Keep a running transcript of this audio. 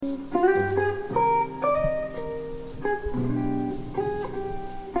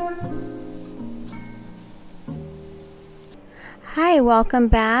welcome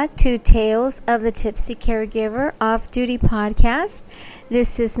back to Tales of the Tipsy Caregiver Off-Duty Podcast.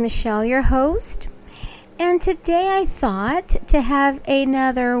 This is Michelle, your host, and today I thought to have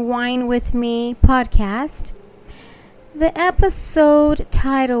another Wine With Me podcast. The episode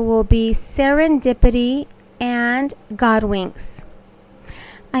title will be Serendipity and Godwinks.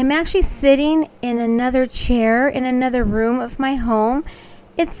 I'm actually sitting in another chair in another room of my home.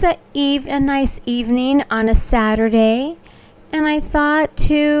 It's a nice evening on a Saturday, and I thought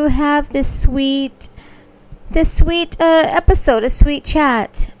to have this sweet episode, a sweet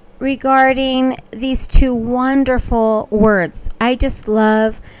chat regarding these two wonderful words. I just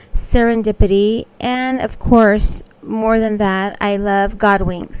love serendipity, and of course, more than that, I love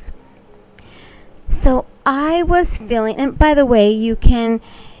Godwinks. So I was feeling, and by the way, you can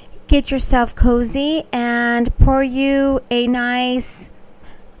get yourself cozy and pour you a nice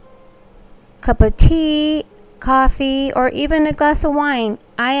cup of tea, coffee, or even a glass of wine.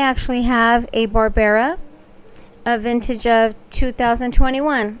 I actually have a Barbera, a vintage of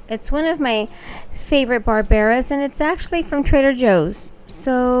 2021. It's one of my favorite Barberas, and it's actually from Trader Joe's.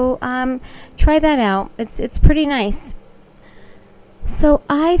 So try that out. It's pretty nice. So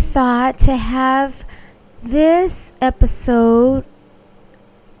I thought to have this episode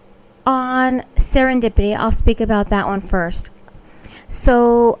on serendipity. I'll speak about that one first.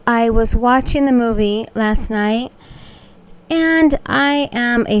 So I was watching the movie last night, and I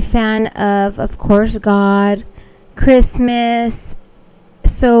am a fan of course, God, Christmas,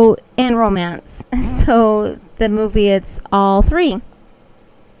 and romance. So the movie, it's all three.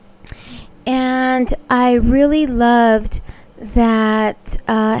 And I really loved that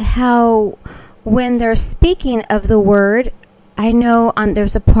how when they're speaking of the word, I know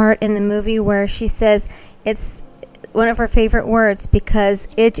there's a part in the movie where she says it's one of her favorite words because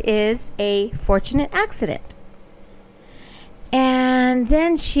it is a fortunate accident. And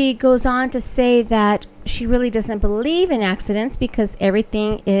then she goes on to say that she really doesn't believe in accidents because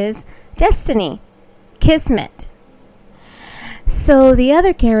everything is destiny, kismet. So the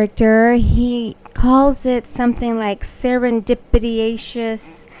other character, he calls it something like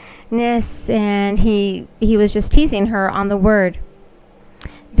serendipitousness, and he was just teasing her on the word.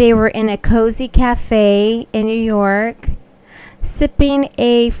 They were in a cozy cafe in New York, sipping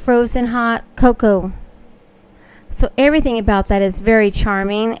a frozen hot cocoa. So everything about that is very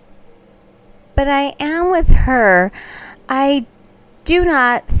charming. But I am with her. I do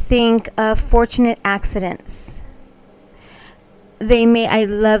not think of fortunate accidents. I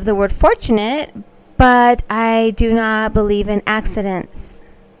love the word fortunate, but I do not believe in accidents.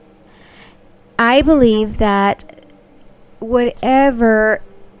 I believe that whatever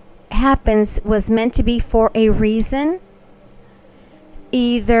happens was meant to be for a reason,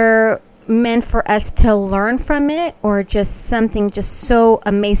 either meant for us to learn from it or just something just so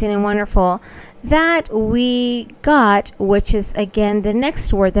amazing and wonderful that we got, which is again the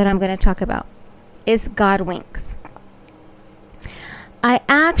next word that I'm going to talk about is Godwinks. I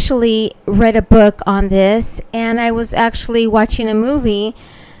actually read a book on this, and I was actually watching a movie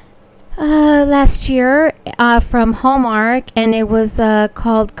last year from Hallmark, and it was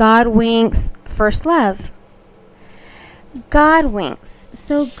called Godwinks First Love. Godwinks.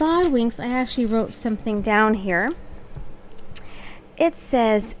 So Godwinks, I actually wrote something down here. It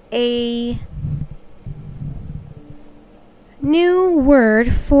says a new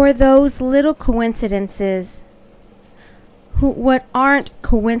word for those little coincidences. What aren't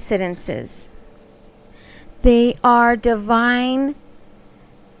coincidences? They are divine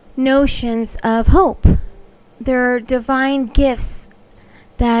notions of hope. They're divine gifts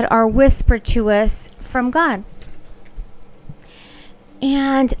that are whispered to us from God.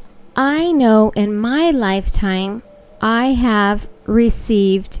 And I know in my lifetime I have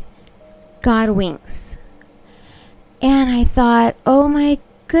received Godwinks. And I thought, oh my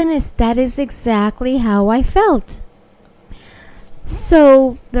goodness, that is exactly how I felt.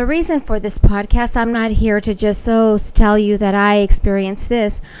 So the reason for this podcast, I'm not here to just tell you that I experienced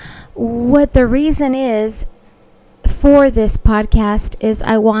this. What the reason is for this podcast is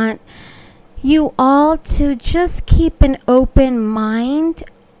I want you all to just keep an open mind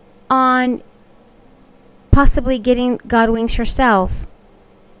on possibly getting Godwinks yourself.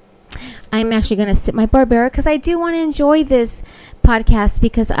 I'm actually going to sip my Barbera because I do want to enjoy this podcast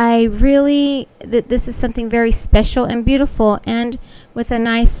because I really, this is something very special and beautiful, and with a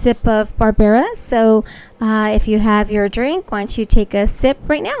nice sip of Barbera. So if you have your drink, why don't you take a sip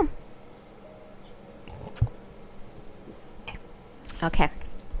right now? Okay.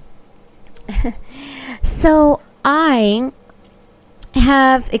 So I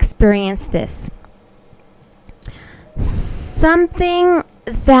have experienced this. something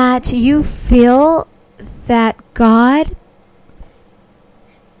that you feel that God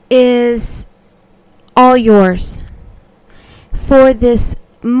is all yours for this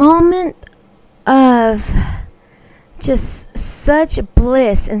moment of just such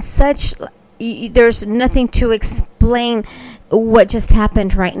bliss and such, there's nothing to explain what just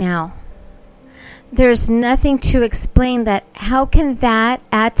happened right now. There's nothing to explain that. How can that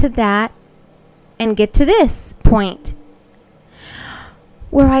add to that and get to this point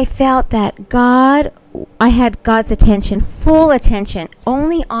where I felt that I had God's attention, full attention,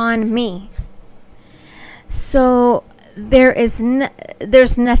 only on me. So there's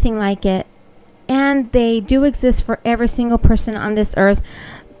nothing like it. And they do exist for every single person on this earth.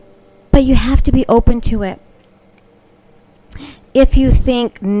 But you have to be open to it. If you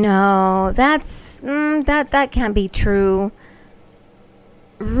think, no, that can't be true.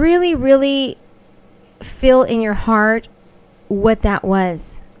 Really, really feel in your heart what that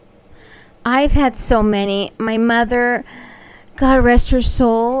was. I've had so many. My mother, God rest her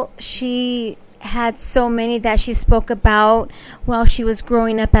soul, she had so many that she spoke about while she was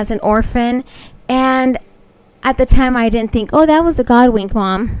growing up as an orphan. And at the time, I didn't think, oh, that was a Godwink,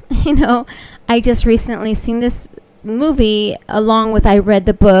 Mom. I just recently seen this movie along with, I read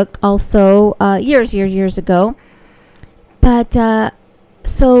the book also years ago. But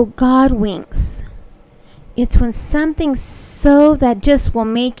so Godwinks, it's when something so that just will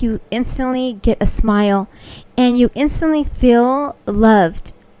make you instantly get a smile and you instantly feel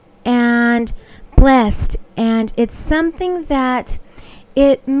loved and blessed. And it's something that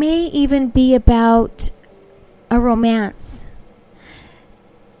it may even be about a romance.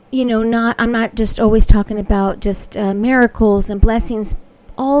 I'm not just always talking about just miracles and blessings,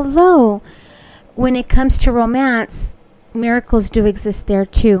 although when it comes to romance, miracles do exist there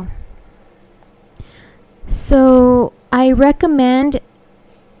too. So I recommend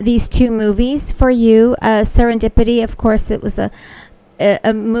these two movies for you. Serendipity, of course, it was a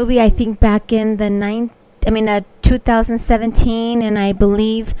movie I think back in the 2017, and I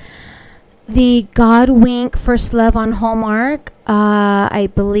believe the Godwink First Love on Hallmark. I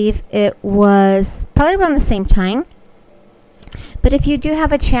believe it was probably around the same time. But if you do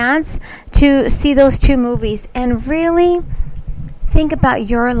have a chance to see those two movies and really think about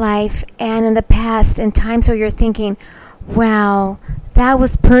your life and in the past and times where you're thinking, wow, that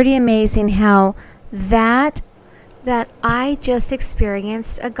was pretty amazing how that I just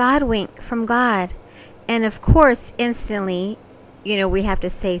experienced a Godwink from God. And of course, instantly, we have to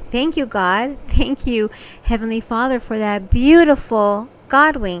say, thank you, God. Thank you, Heavenly Father, for that beautiful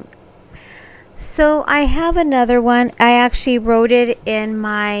Godwink. So I have another one. I actually wrote it in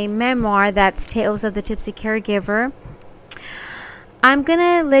my memoir, that's Tales of the Tipsy Caregiver. I'm going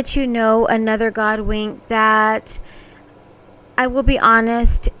to let you know another Godwink that, I will be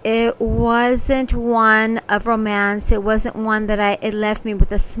honest, it wasn't one of romance. It wasn't one that it left me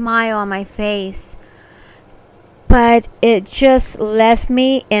with a smile on my face. But it just left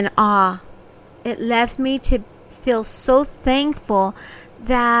me in awe. It left me to feel so thankful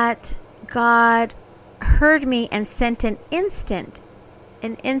that God heard me and sent an instant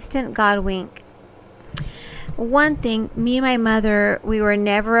Godwink. One thing, me and my mother, we were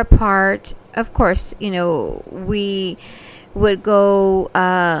never apart. Of course, we would go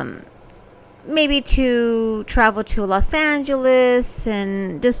maybe to travel to Los Angeles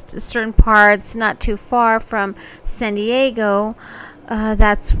and just certain parts not too far from San Diego.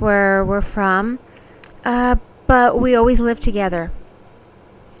 That's where we're from. But we always lived together.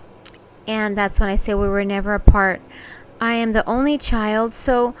 And that's when I say we were never apart. I am the only child,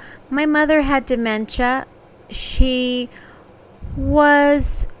 so my mother had dementia. She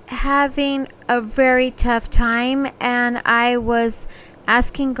was having a very tough time, and I was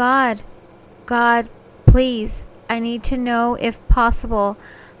asking God, please, I need to know if possible.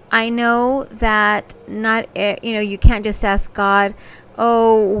 I know that not, you can't just ask God,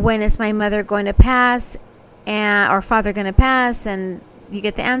 oh, when is my mother going to pass or father going to pass, and you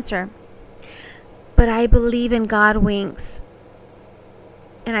get the answer. But I believe in Godwinks,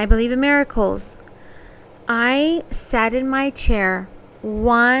 and I believe in miracles. I sat in my chair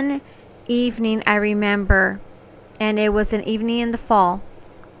one evening, I remember, and it was an evening in the fall.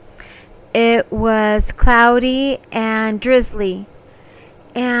 It was cloudy and drizzly,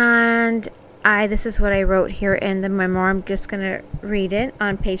 and this is what I wrote here in the memoir. I'm just going to read it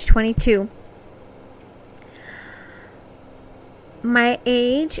on page 22. My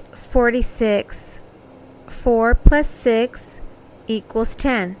age, 46. 4 plus 6 equals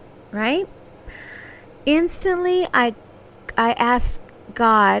 10, right? Instantly, I asked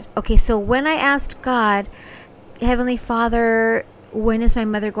God. Okay, so when I asked God, Heavenly Father, when is my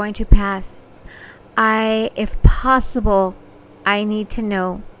mother going to pass? If possible, I need to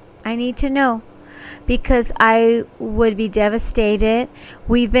know. I need to know. Because I would be devastated.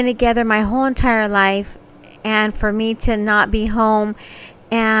 We've been together my whole entire life. And for me to not be home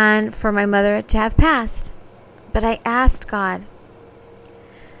and for my mother to have passed. But I asked God.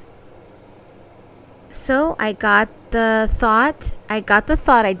 So I got the thought.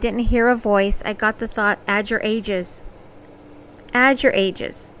 I didn't hear a voice. I got the thought, add your ages. Add your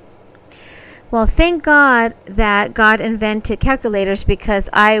ages. Well, thank God that God invented calculators, because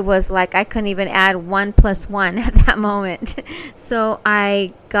I was like, I couldn't even add 1 plus 1 at that moment. So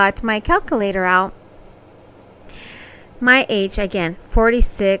I got my calculator out. My age, again,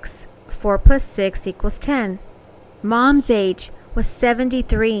 46. 4 plus 6 equals 10. Mom's age was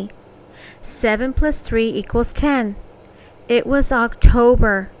 73. 7 plus 3 equals 10. It was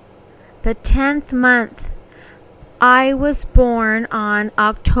October, the 10th month. I was born on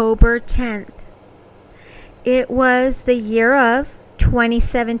October 10th. It was the year of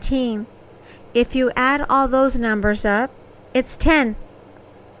 2017. If you add all those numbers up, it's 10.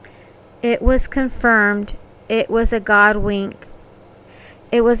 It was confirmed. It was a God wink.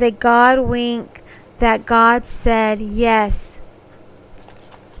 It was a God wink that God said yes.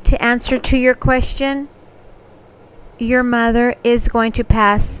 To answer to your question, your mother is going to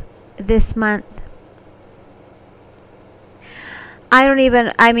pass this month.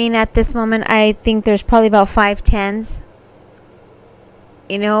 At this moment, I think there's probably about 5 tens.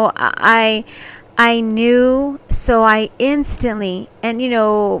 I knew, so I instantly, and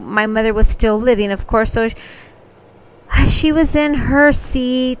my mother was still living, of course, so she was in her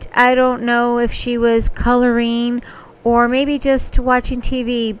seat. I don't know if she was coloring or maybe just watching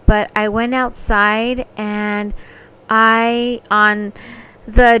TV, but I went outside and on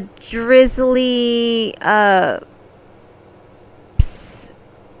the drizzly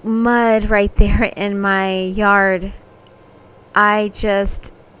mud right there in my yard, I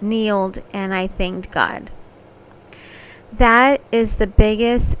just kneeled and I thanked God. That is the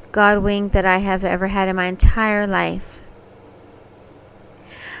biggest God wink that I have ever had in my entire life.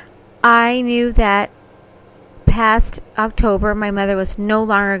 I knew that past October, my mother was no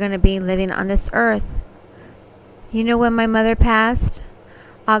longer going to be living on this earth. You know when my mother passed?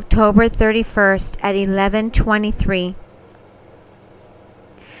 October 31st at 11:23.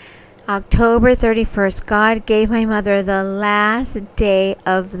 October 31st, God gave my mother the last day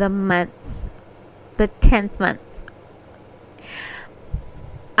of the month, the 10th month.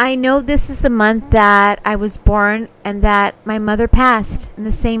 I know this is the month that I was born and that my mother passed in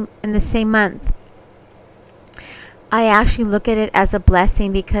the same month. I actually look at it as a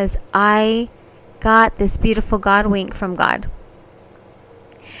blessing because I got this beautiful God wink from God.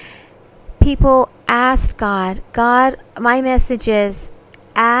 People asked God, my message is,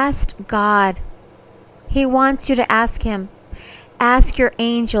 ask God. He wants you to ask Him. Ask your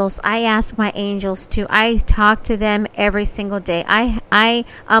angels. I ask my angels too. I talk to them every single day. I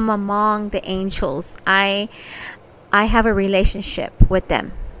am among the angels. I have a relationship with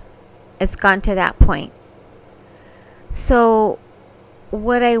them. It's gone to that point. So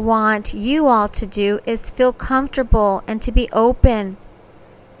what I want you all to do is feel comfortable and to be open,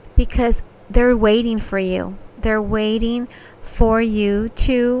 because they're waiting for you. They're waiting for you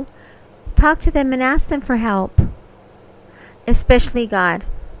to talk to them and ask them for help, especially God.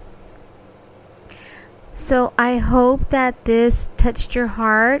 So I hope that this touched your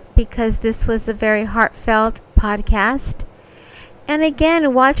heart, because this was a very heartfelt podcast. And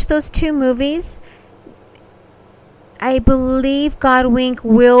again, watch those 2 movies. I believe Godwink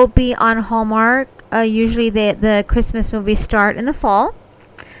will be on Hallmark. Usually the Christmas movies start in the fall.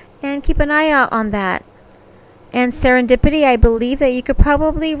 And keep an eye out on that. And Serendipity, I believe that you could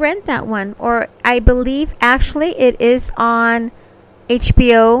probably rent that one. Or I believe actually it is on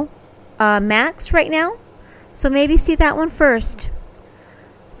HBO Max right now. So maybe see that one first.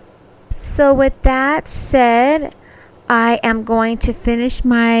 So with that said, I am going to finish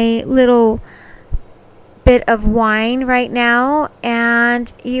my little bit of wine right now.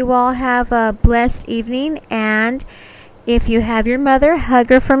 And you all have a blessed evening. And if you have your mother, hug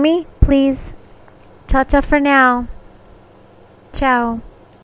her for me, please. Ta-ta for now. Ciao.